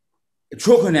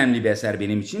çok önemli bir eser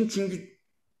benim için. Çünkü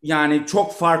yani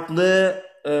çok farklı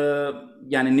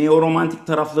yani neoromantik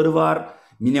tarafları var,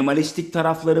 minimalistik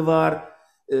tarafları var,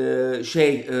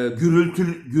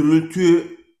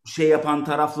 gürültü şey yapan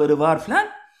tarafları var falan.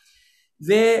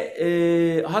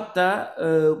 Ve hatta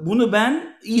bunu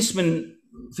ben Eastman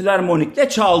Filarmonik'le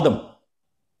çaldım.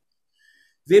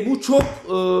 Ve bu çok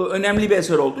önemli bir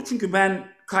eser oldu. Çünkü ben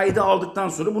kaydı aldıktan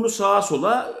sonra bunu sağa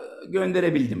sola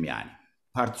gönderebildim yani.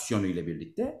 Partisyonu ile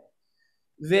birlikte.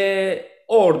 Ve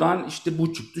oradan işte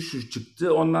bu çıktı, şu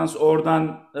çıktı. Ondan sonra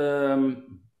oradan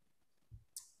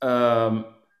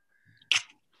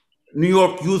New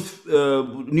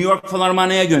York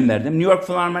Filarmonik'e gönderdim. New York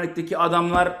Filarmonik'teki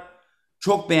adamlar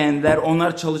çok beğendiler.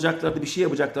 Onlar çalacaklardı, bir şey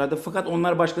yapacaklardı. Fakat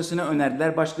onlar başkasına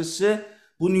önerdiler. Başkası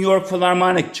bu New York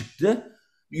Philharmonic çıktı.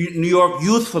 New York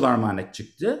Youth Philharmonic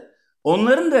çıktı.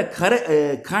 Onların da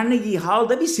Carnegie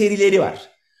Hall'da bir serileri var.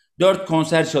 4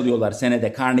 konser çalıyorlar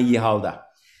senede Carnegie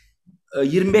Hall'da.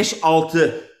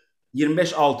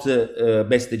 25-6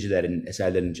 bestecilerin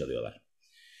eserlerini çalıyorlar.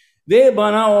 Ve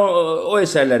bana o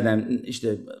eserlerden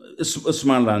işte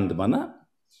ısmarlandı bana.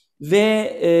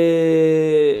 Ve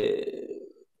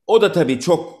o da tabii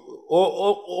çok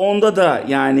onda da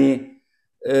yani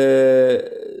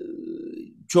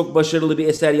çok başarılı bir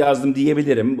eser yazdım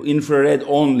diyebilirim. Infrared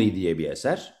Only diye bir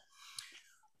eser.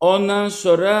 Ondan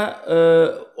sonra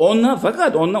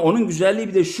fakat onun güzelliği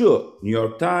bir de şu. New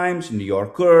York Times, New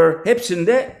Yorker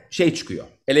hepsinde şey çıkıyor.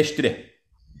 Eleştiri.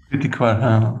 Kritik var.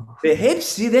 Ha. Ve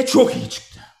hepsi de çok iyi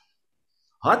çıktı.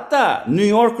 Hatta New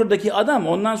Yorker'daki adam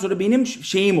ondan sonra benim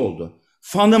şeyim oldu.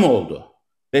 Fanım oldu.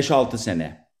 5-6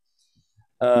 sene.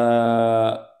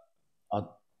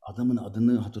 Adamın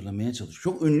adını hatırlamaya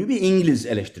çalışıyorum. Çok ünlü bir İngiliz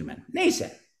eleştirmen.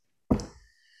 Neyse.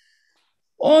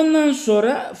 Ondan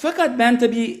sonra fakat ben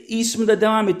tabii Eastman'da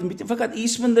devam ettim. Fakat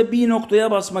Eastman'da bir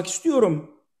noktaya basmak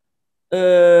istiyorum.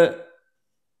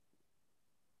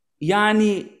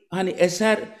 Yani hani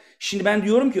eser, şimdi ben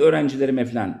diyorum ki öğrencilerime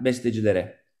falan,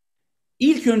 bestecilere,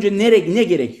 İlk önce ne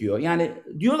gerekiyor? Yani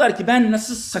diyorlar ki ben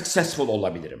nasıl successful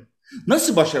olabilirim?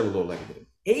 Nasıl başarılı olabilirim?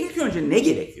 İlk önce ne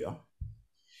gerekiyor?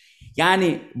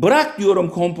 Yani bırak diyorum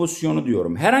kompozisyonu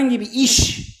diyorum. Herhangi bir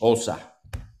iş olsa.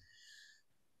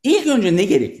 İlk önce ne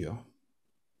gerekiyor?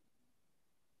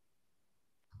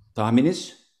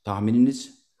 Tahmininiz?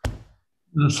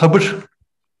 Sabır.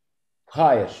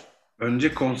 Hayır.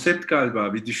 Önce konsept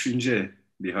galiba, bir düşünce,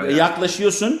 bir hayal.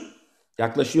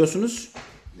 Yaklaşıyorsunuz.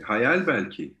 Hayal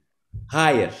belki.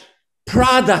 Hayır.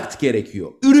 Product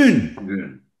gerekiyor.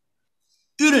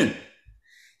 Ürün.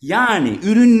 Yani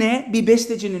ürün ne? Bir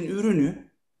bestecinin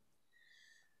ürünü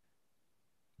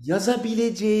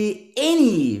yazabileceği en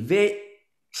iyi ve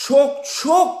çok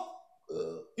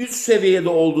üst seviyede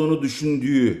olduğunu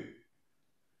düşündüğü,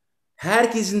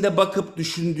 herkesin de bakıp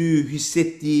düşündüğü,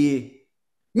 hissettiği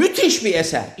müthiş bir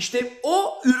eser. İşte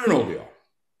o ürün oluyor.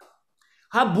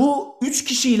 Ha bu 3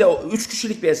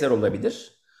 kişilik bir eser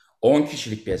olabilir. 10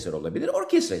 kişilik bir eser olabilir.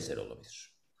 Orkestra eseri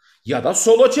olabilir. Ya da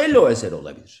solo cello eseri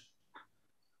olabilir.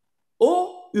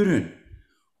 O ürün.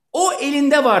 O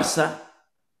elinde varsa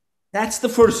that's the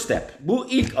first step. Bu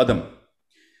ilk adım.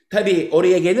 Tabii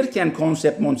oraya gelirken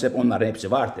konsept onların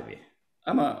hepsi var tabii.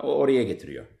 Ama o oraya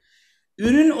getiriyor.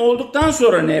 Ürün olduktan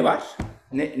sonra ne var?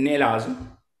 Ne lazım?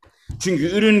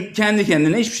 Çünkü ürün kendi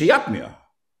kendine hiçbir şey yapmıyor.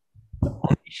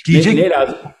 İşleyecek, ne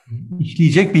lazım?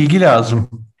 işleyecek bilgi lazım.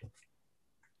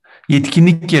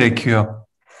 Yetkinlik gerekiyor.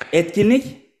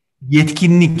 Etkinlik?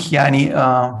 Yetkinlik yani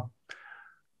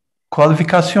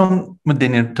kualifikasyon mu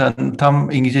denir?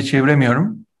 Tam İngilizce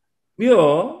çeviremiyorum.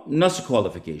 Yo, nasıl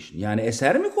qualification? Yani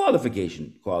eser mi qualification?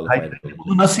 Hayır, Qualified olacak.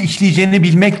 bunu nasıl işleyeceğini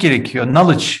bilmek gerekiyor.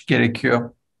 Knowledge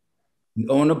gerekiyor.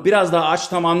 Onu biraz daha aç,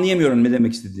 tam anlayamıyorum ne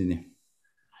demek istediğini.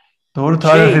 Doğru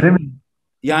tarif edemiyorum.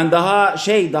 Yani daha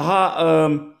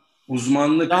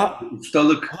Uzmanlık, daha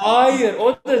ustalık. hayır,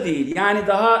 o da değil. Yani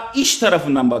daha iş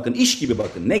tarafından bakın, iş gibi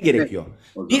bakın. Ne gerekiyor?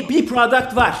 Bir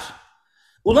product var.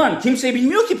 Ulan kimse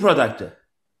bilmiyor ki product'ı.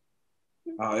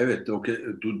 Evet,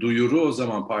 duyuru o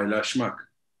zaman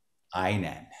paylaşmak.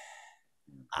 Aynen.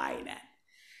 Aynen.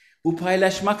 Bu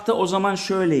paylaşmak da o zaman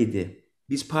şöyleydi.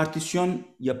 Biz partisyon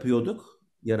yapıyorduk.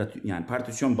 Yani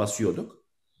partisyon basıyorduk.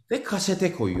 Ve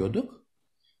kasete koyuyorduk.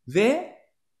 Ve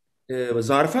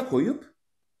zarfa koyup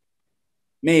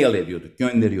mail ediyorduk,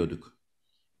 gönderiyorduk.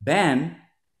 Ben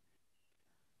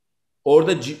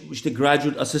orada işte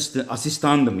graduate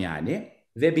asistandım yani.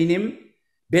 Ve benim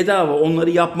bedava onları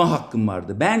yapma hakkım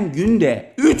vardı. Ben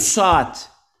günde 3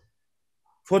 saat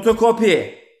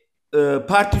fotokopi,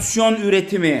 partisyon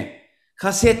üretimi,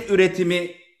 kaset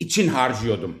üretimi için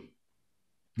harcıyordum.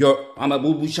 Ama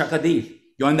bu şaka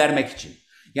değil. Göndermek için.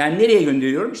 Yani nereye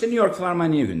gönderiyorum? İşte New York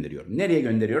Philharmonic'e gönderiyorum. Nereye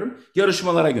gönderiyorum?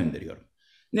 Yarışmalara gönderiyorum.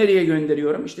 Nereye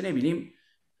gönderiyorum? İşte ne bileyim,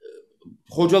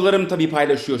 hocalarım tabii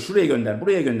paylaşıyor. Şuraya gönder,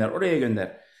 buraya gönder, oraya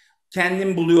gönder.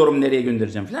 Kendim buluyorum nereye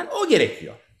göndereceğim falan. O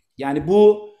gerekiyor. Yani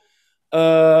bu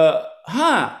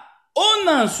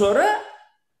ondan sonra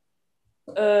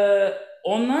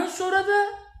da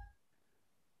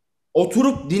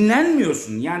oturup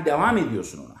dinlenmiyorsun. Yani devam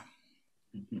ediyorsun ona.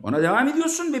 Ona devam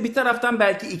ediyorsun ve bir taraftan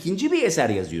belki ikinci bir eser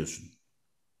yazıyorsun.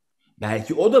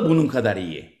 Belki o da bunun kadar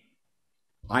iyi.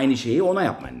 Aynı şeyi ona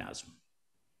yapman lazım.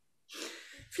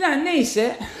 Filan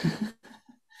neyse.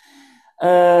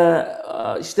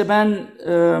 İşte ben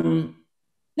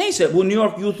neyse bu New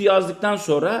York Youth'u yazdıktan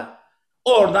sonra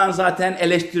oradan zaten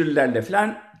eleştirilerle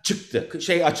falan çıktı.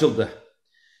 Açıldı.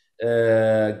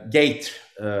 Gate.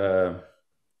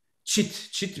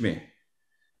 Cheat mi?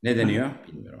 Ne deniyor?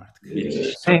 Bilmiyorum artık.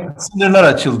 Sınırlar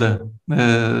açıldı.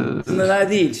 Sınırlar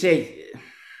değil.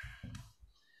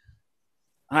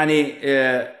 Hani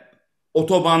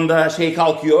otobanda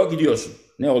kalkıyor, gidiyorsun.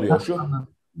 Ne oluyor şu?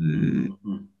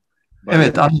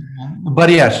 Evet,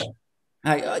 bariyer.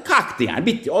 Kalktı yani,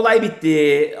 bitti. Olay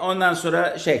bitti. Ondan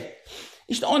sonra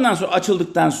işte ondan sonra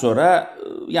açıldıktan sonra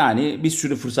yani bir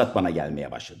sürü fırsat bana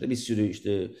gelmeye başladı. Bir sürü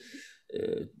işte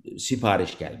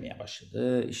sipariş gelmeye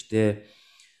başladı. İşte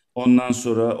ondan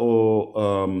sonra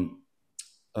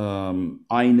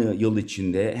aynı yıl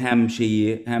içinde hem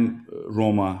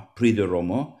Roma, Prix de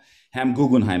Rome'u hem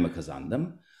Guggenheim'ı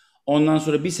kazandım. Ondan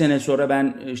sonra bir sene sonra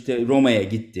ben işte Roma'ya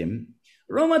gittim.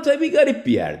 Roma tabii garip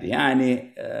bir yerdi.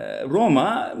 Yani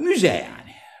Roma müze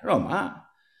yani. Roma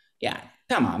yani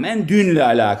tamamen dünle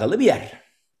alakalı bir yer.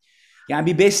 Yani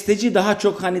bir besteci daha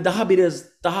çok hani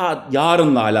biraz daha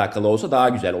yarınla alakalı olsa daha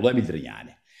güzel olabilir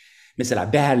yani.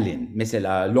 Mesela Berlin,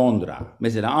 mesela Londra,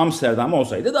 mesela Amsterdam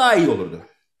olsaydı daha iyi olurdu.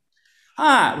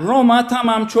 Roma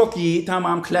tamam, çok iyi,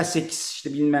 tamam, klasik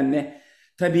işte bilmem ne.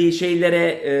 Tabii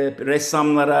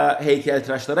ressamlara,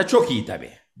 heykeltıraşlara çok iyi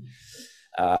tabii.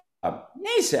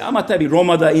 Neyse ama tabii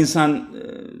Roma'da insan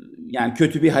yani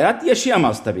kötü bir hayat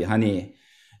yaşayamaz tabii. Hani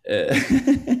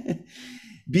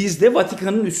biz de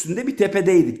Vatikan'ın üstünde bir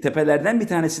tepedeydik. Tepelerden bir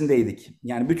tanesindeydik.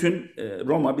 Yani bütün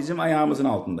Roma bizim ayağımızın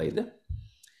altındaydı.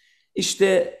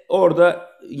 İşte orada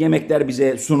yemekler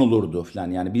bize sunulurdu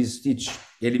falan. Yani biz hiç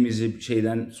elimizi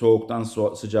soğuktan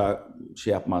sıcağa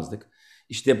yapmazdık.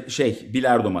 İşte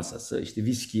bilardo masası, işte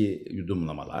viski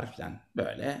yudumlamalar falan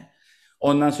böyle.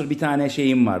 Ondan sonra bir tane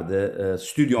vardı,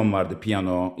 stüdyom vardı,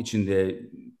 piyano. İçinde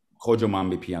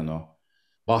kocaman bir piyano.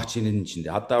 Bahçenin içinde.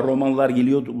 Hatta Romalılar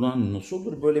geliyordu. Ulan nasıl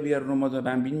olur böyle bir yer Roma'da,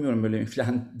 ben bilmiyorum böyle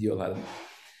falan diyorlardı.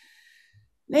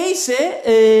 Neyse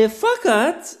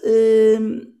fakat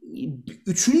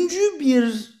üçüncü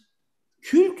bir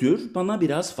kültür bana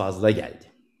biraz fazla geldi.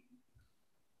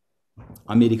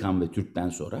 Amerikan ve Türk'ten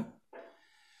sonra.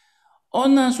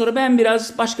 Ondan sonra ben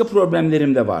biraz başka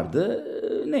problemlerim de vardı.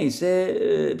 Neyse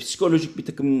psikolojik bir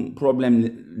takım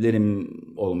problemlerim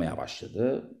olmaya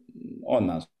başladı.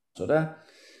 Ondan sonra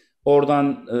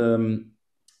oradan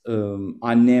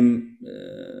annem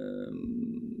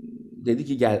dedi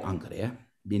ki gel Ankara'ya.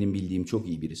 Benim bildiğim çok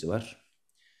iyi birisi var.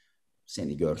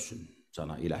 Seni görsün,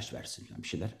 sana ilaç versin falan bir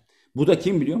şeyler. Bu da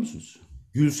kim biliyor musunuz?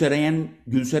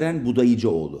 Gülseren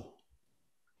Budayıcıoğlu.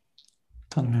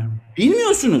 Tanımıyorum.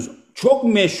 Bilmiyorsunuz. Çok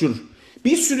meşhur.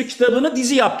 Bir sürü kitabını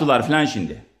dizi yaptılar falan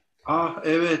şimdi. Ah,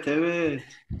 evet, evet.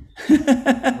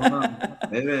 Tamam.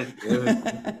 Evet, evet,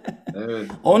 evet.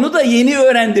 Onu da yeni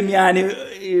öğrendim yani.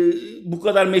 Bu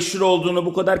kadar meşhur olduğunu,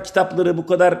 bu kadar kitapları, bu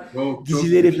kadar Çok, çok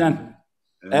dizileri meşhur. falan.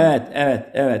 Evet. Evet, evet,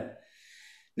 evet.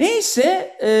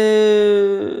 Neyse,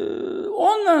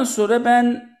 ondan sonra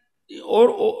ben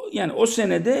yani o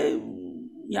senede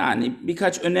yani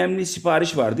birkaç önemli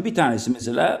sipariş vardı. Bir tanesi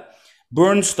mesela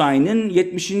Bernstein'in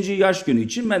 70. yaş günü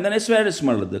için benden esmer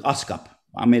ısmarladı. ASCAP.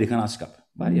 Amerikan ASCAP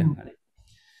var ya. Hani.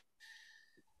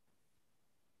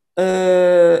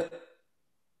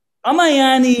 Ama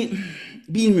yani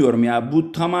bilmiyorum ya,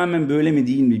 bu tamamen böyle mi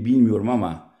değil mi bilmiyorum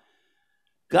ama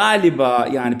galiba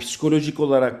yani psikolojik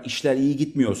olarak işler iyi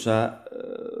gitmiyorsa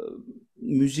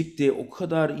müzik de o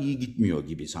kadar iyi gitmiyor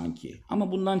gibi sanki.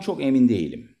 Ama bundan çok emin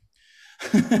değilim.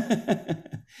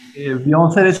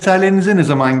 Viyonsel eserlerinize ne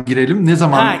zaman girelim? Ne Ha,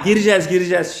 zaman?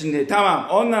 gireceğiz şimdi. Tamam.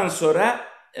 Ondan sonra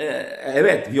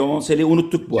evet, violonseli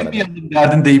unuttuk bu arada. Bilmiyorum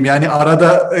derdindeyim. Yani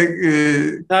arada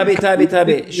Tabii.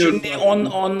 Bilmiyoruz Şimdi aslında.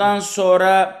 ondan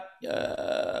sonra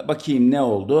bakayım ne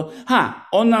oldu. Ha,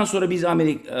 ondan sonra biz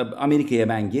Amerika'ya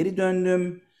ben geri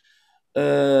döndüm. Ee,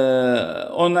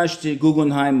 Ondan işte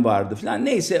Guggenheim vardı falan.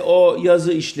 Neyse, o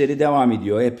yazı işleri devam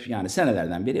ediyor hep, yani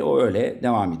senelerden beri o öyle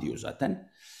devam ediyor zaten.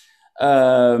 Ee,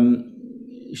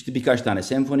 işte birkaç tane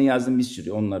senfoni yazdım, bir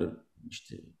sürü onları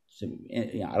işte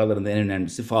yani aralarında en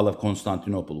önemlisi Fall of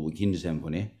Constantinople, bu ikinci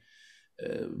senfoni.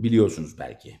 Biliyorsunuz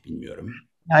belki, bilmiyorum.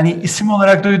 yani isim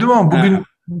olarak duydum ama Ha, bugün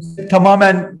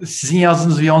tamamen sizin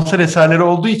yazdığınız viyonsel eserleri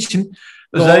olduğu için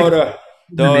özellikle doğru,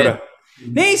 doğru.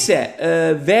 Neyse,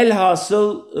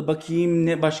 velhasıl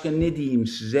bakayım başka ne diyeyim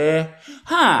size.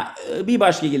 Ha, bir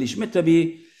başka gelişme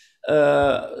tabii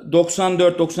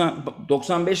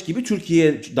 94-95 gibi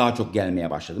Türkiye'ye daha çok gelmeye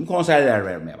başladım. Konserler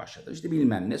vermeye başladım. İşte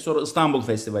bilmem ne. Sonra İstanbul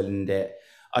Festivali'nde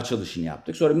açılışını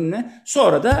yaptık. Sonra bilmem ne.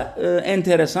 Sonra da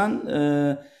enteresan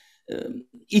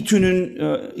İTÜ'nün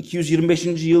 225.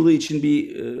 yılı için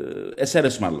bir eser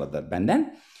ısmarladılar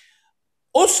benden.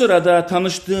 O sırada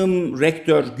tanıştığım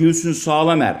rektör Gülsün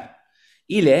Sağlamer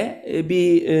ile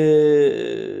bir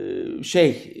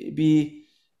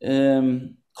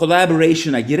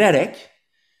collaboration'a girerek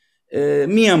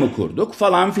MİAM'ı kurduk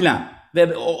falan filan.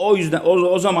 Ve o yüzden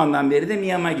o zamandan beri de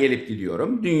MİAM'a gelip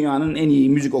gidiyorum. Dünyanın en iyi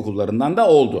müzik okullarından da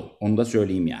oldu. Onu da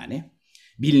söyleyeyim yani.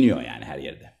 Biliniyor yani her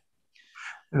yerde.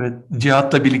 evet,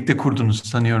 Cihat'la birlikte kurdunuz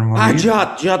sanıyorum Ha, orayı.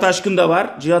 Cihat Aşkın da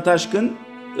var. Cihat Aşkın,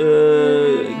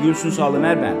 Gülsün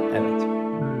Sağlamer ben. Evet.